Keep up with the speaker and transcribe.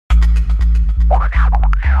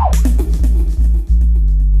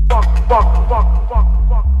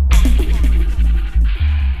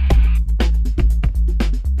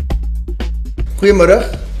Goedemorgen,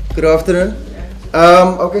 good afternoon.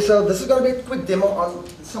 Okay, so this is going to be a quick demo on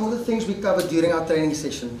some of the things we covered during our training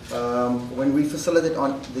session when we facilitated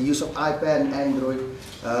on the use of iPad and Android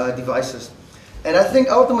devices. And I think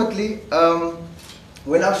ultimately,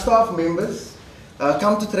 when our staff members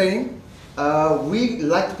come to training, we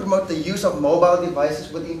like to promote the use of mobile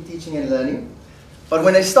devices within teaching and learning. But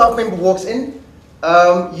when a staff member walks in,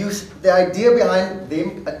 the idea behind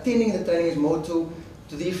them attending the training is more to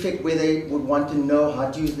the effect where they would want to know how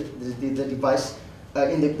to use the device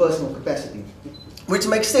in their personal capacity. Which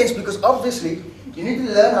makes sense because obviously you need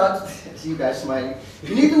to learn how to, see you guys smiling,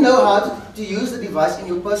 you need to know how to use the device in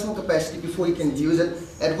your personal capacity before you can use it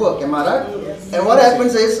at work, am I right? Yes. And what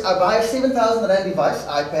happens is I buy a 7,000 Rand device,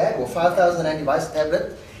 iPad, or 5,000 Rand device,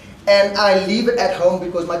 tablet, and I leave it at home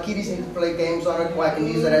because my kiddies need to play games on it, or I can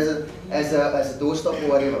use it as a doorstop or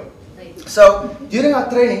whatever. So during our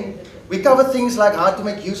training, we cover things like how to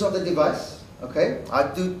make use of the device, okay? How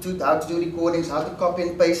to do recordings, how to copy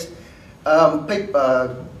and paste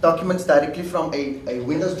documents directly from a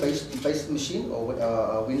Windows-based machine or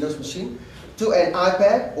a Windows machine to an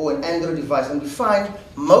iPad or an Android device. And we find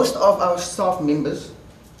most of our staff members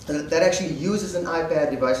that actually uses an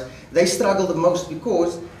iPad device, they struggle the most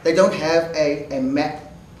because they don't have a Mac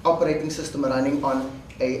operating system running on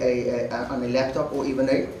a laptop or even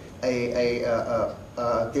a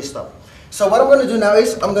desktop. So what I'm going to do now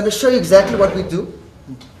is I'm going to show you exactly what we do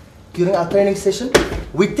during our training session.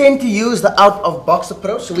 We tend to use the out-of-box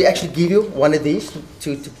approach, so we actually give you one of these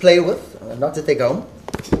to play with, not to take home.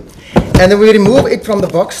 And then we remove it from the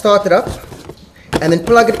box, start it up, and then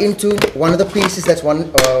plug it into one of the pieces that's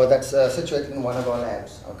situated in one of our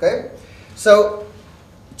labs. Okay? So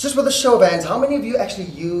just with a show of hands, how many of you actually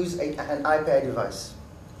use an iPad device?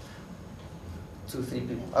 2, 3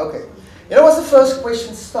 people. Okay. You know what's the first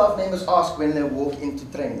question staff members ask when they walk into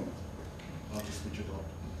training?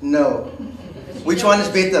 No. Which one is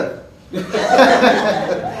better?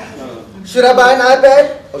 Should I buy an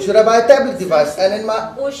iPad or should I buy a tablet device? And in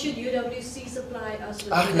my or should UWC supply us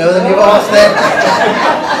with no, they never ask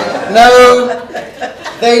that. No,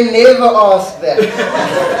 they never ask that.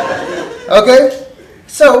 Okay?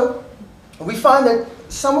 So we find that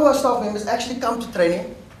some of our staff members actually come to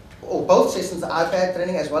training, or both sessions, the iPad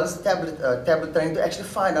training as well as the tablet training, to actually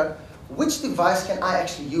find out which device can I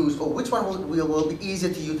actually use, or which one will be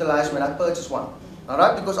easier to utilize when I purchase one.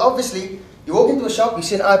 Alright, because obviously you walk into a shop, you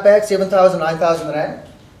see an iPad, 7,000, 9,000 Rand,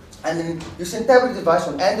 and then you see a tablet device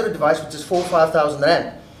or an Android device which is 4,000, 5,000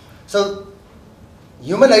 Rand. So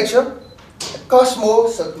human nature, it costs more,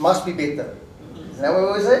 so it must be better. Isn't that what we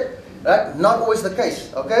always say? Right? Not always the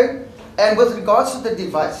case, okay? And with regards to the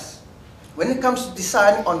device, when it comes to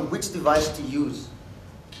deciding on which device to use,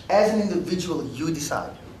 as an individual, you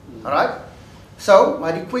decide. Alright? So,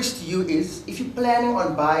 my request to you is, if you're planning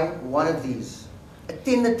on buying one of these,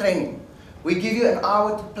 attend the training. We give you an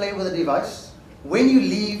hour to play with the device. When you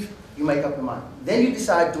leave, you make up your mind. Then you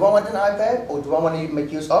decide, do I want an iPad or do I want to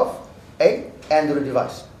make use of an Android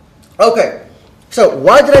device? Okay, so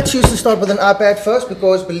why did I choose to start with an iPad first?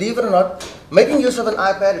 Because believe it or not, making use of an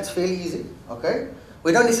iPad, it's fairly easy. Okay?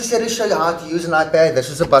 We don't necessarily show you how to use an iPad. This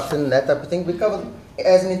is a button, that type of thing. We cover,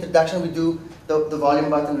 as an introduction, we do the volume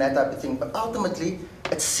button, that type of thing. But ultimately,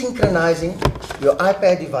 it's synchronizing your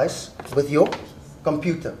iPad device with your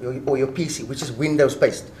computer or your PC, which is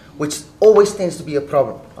Windows-based, which always tends to be a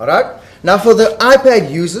problem. All right? Now, for the iPad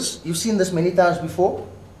users, you've seen this many times before.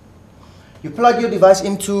 You plug your device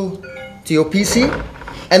into your PC,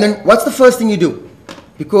 and then what's the first thing you do?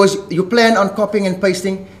 Because you plan on copying and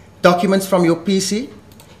pasting documents from your PC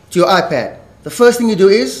to your iPad. The first thing you do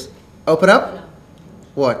is open up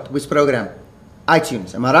what? Which program?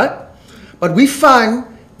 iTunes, am I right? But we find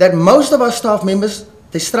that most of our staff members,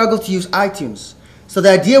 they struggle to use iTunes. So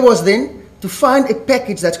the idea was then to find a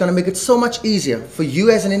package that's going to make it so much easier for you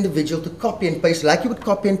as an individual to copy and paste, like you would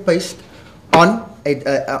copy and paste on a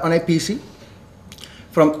PC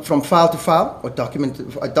from file to file, or a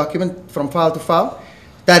document from file to file,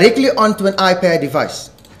 directly onto an iPad device.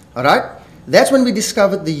 All right? That's when we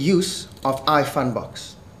discovered the use of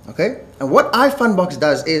iFunbox. Okay? And what iFunbox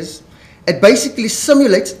does is it basically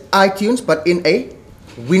simulates iTunes, but in a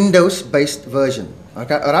Windows-based version.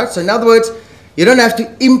 Okay? All right? So in other words, you don't have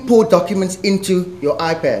to import documents into your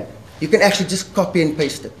iPad. You can actually just copy and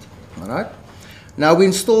paste it. All right? Now, we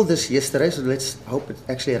installed this yesterday, so let's hope it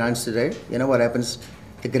actually runs today. You know what happens?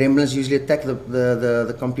 The gremlins usually attack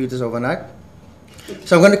the computers overnight.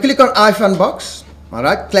 So I'm going to click on iFunbox. All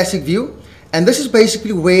right? Classic view. And this is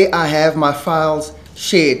basically where I have my files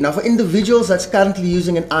shared. Now for individuals that's currently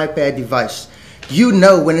using an iPad device, you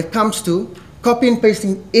know when it comes to copy and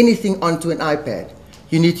pasting anything onto an iPad,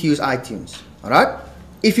 you need to use iTunes. Alright?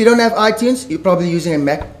 If you don't have iTunes, you're probably using a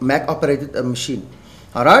Mac operated machine.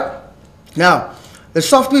 Alright? Now, the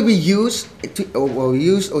software we use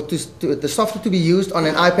the software to be used on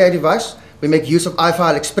an iPad device, we make use of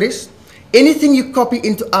iFile Express. Anything you copy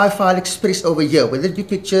into iFile Express over here, whether it be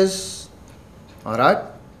pictures, alright,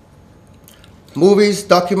 movies,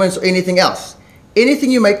 documents, or anything else, anything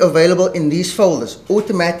you make available in these folders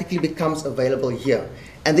automatically becomes available here.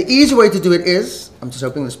 And the easy way to do it is, I'm just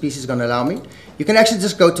hoping this PC is going to allow me, you can actually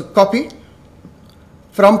just go to copy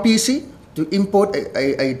from PC to import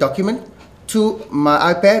a document to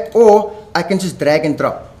my iPad, or I can just drag and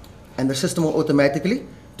drop and the system will automatically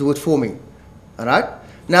do it for me. Alright?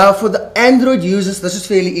 Now for the Android users, this is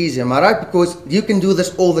fairly easy, am I right? Because you can do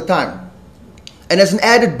this all the time. And as an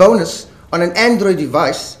added bonus, on an Android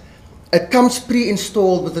device, it comes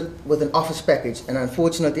pre-installed with an Office package, and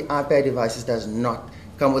unfortunately iPad devices does not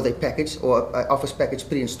come with a package or an Office package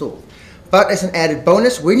pre-installed. But as an added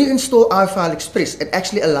bonus, when you install iFile Express, it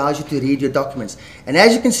actually allows you to read your documents. And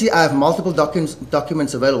as you can see, I have multiple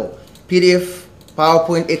documents available. PDF,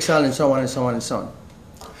 PowerPoint, Excel, and so on and so on and so on.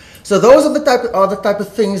 So those are the type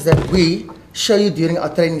of things that we show you during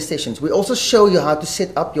our training sessions. We also show you how to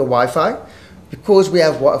set up your Wi-Fi. Because we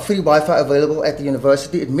have free Wi-Fi available at the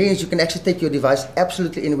university, it means you can actually take your device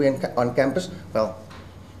absolutely anywhere on campus. Well,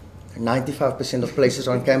 95% of places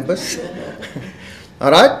on campus.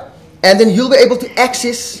 Alright? And then you'll be able to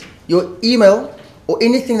access your email or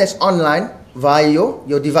anything that's online via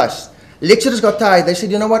your device. Lecturers got tired. They said,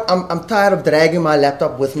 you know what, I'm tired of dragging my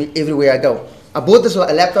laptop with me everywhere I go. I bought this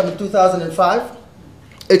laptop in 2005.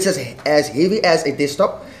 It's as heavy as a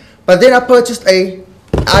desktop. But then I purchased a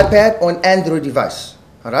iPad or an Android device.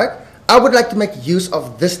 Alright? I would like to make use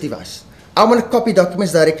of this device. I want to copy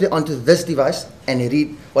documents directly onto this device and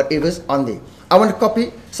read whatever's on there. I want to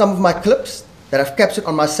copy some of my clips that I've captured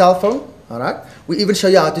on my cell phone. Alright? We even show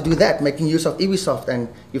you how to do that, making use of Ubisoft, and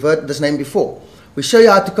you've heard this name before. We show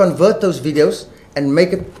you how to convert those videos and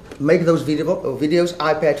make those videos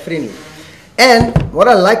iPad friendly. And what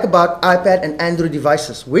I like about iPad and Android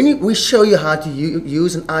devices, we show you how to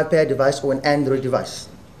use an iPad device or an Android device.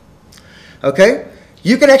 Okay?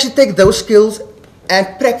 You can actually take those skills and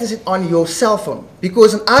practice it on your cell phone,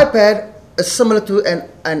 because an iPad is similar to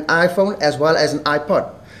an iPhone as well as an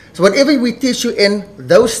iPod. So whatever we teach you in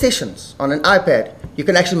those sessions on an iPad, you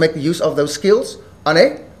can actually make use of those skills on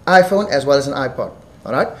an iPhone as well as an iPod.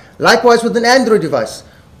 Alright? Likewise with an Android device.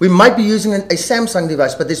 We might be using a Samsung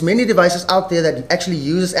device, but there's many devices out there that actually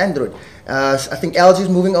uses Android. I think LG is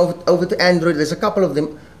moving over to Android. There's a couple of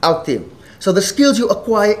them out there. So the skills you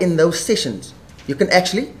acquire in those sessions, you can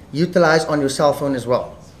actually utilize on your cell phone as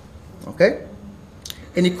well. Okay?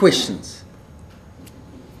 Any questions?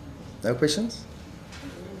 No questions?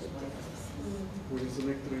 What is the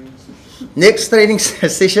next training session? Next training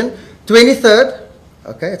session, 23rd.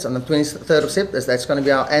 Okay, it's on the 23rd of September. That's going to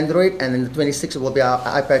be our Android, and then the 26th will be our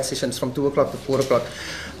iPad sessions from 2 o'clock to 4 o'clock.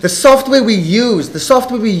 The software we use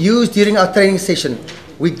during our training session,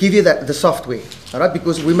 we give you the software, all right?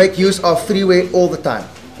 Because we make use of freeware all the time,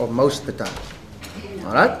 or most of the time,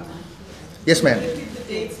 all right? Yes, ma'am.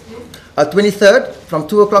 23rd from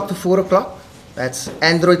 2 o'clock to 4 o'clock. That's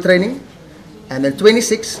Android training, and then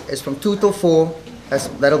 26th is from 2 till 4.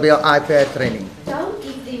 That'll be our iPad training. Don't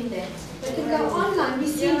give them that. They can go online. We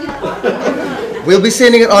send it online. We'll be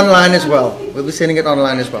sending it online as well. We'll be sending it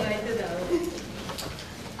online as well. Okay,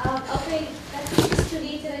 just to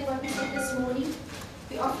reiterate what we said this morning,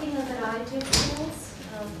 we're offering a variety of tools.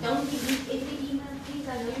 Don't delete every email, please. I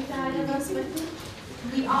know you're tired of us, but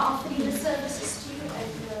we are offering the services to you, and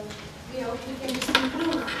we hope we can just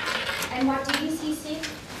improve. And what DBC said,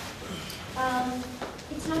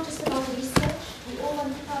 it's not just about research. We all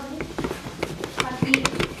want to publish, but we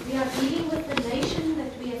are dealing with the nation,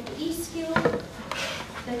 that we have e-skill,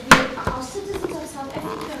 that our citizens of South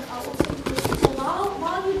Africa are also interested. So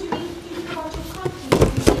while you're thinking about your country,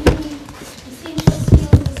 you're sending essential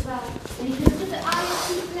skills as well. And if you look at the IoT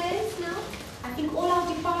plans now, I think all our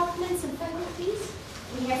departments and faculties,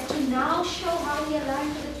 we have to now show how we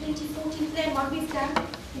align to the 2014 plan, what we've done.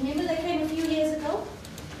 Remember they came a few years ago?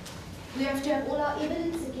 We have to have all our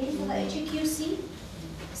evidence again for the HEQC.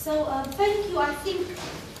 So thank you. I think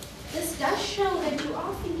this does show that you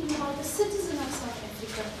are thinking about the citizen of South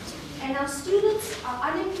Africa. And our students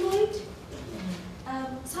are unemployed.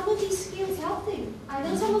 Some of these skills help them. I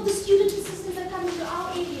know some of the student assistants that come into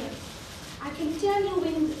our area. I can tell you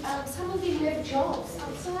when some of them have jobs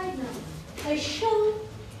outside now, they show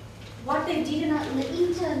what they did in the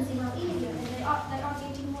interns in our area, and they are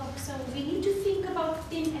getting work. So we need to think about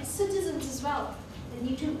them as citizens as well. They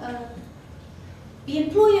need to be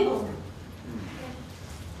employable.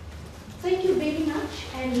 Thank you very much,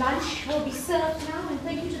 and lunch will be served now, and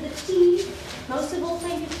thank you to the team. Most of all,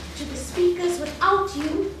 thank you to the speakers. Without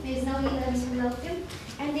you, there's no eLearning Colloquium.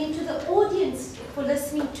 And then to the audience for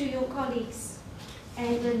listening to your colleagues.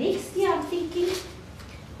 And next year, I'm thinking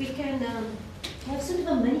we can have sort of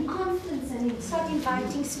a mini conference and start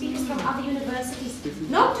inviting speakers from other universities.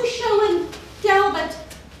 Not to show and tell, but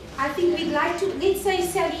I think we'd like to, let's say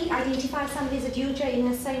Sally identifies somebody as a teacher in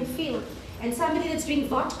her same field, and somebody that's doing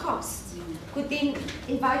vodcasts could then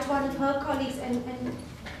invite one of her colleagues, and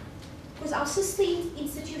because our sister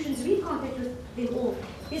institutions, we contact with them all.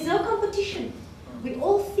 There's no competition. We're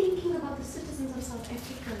all thinking about the citizens of South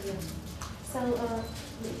Africa here. So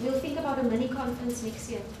we'll think about a mini conference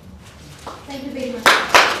next year.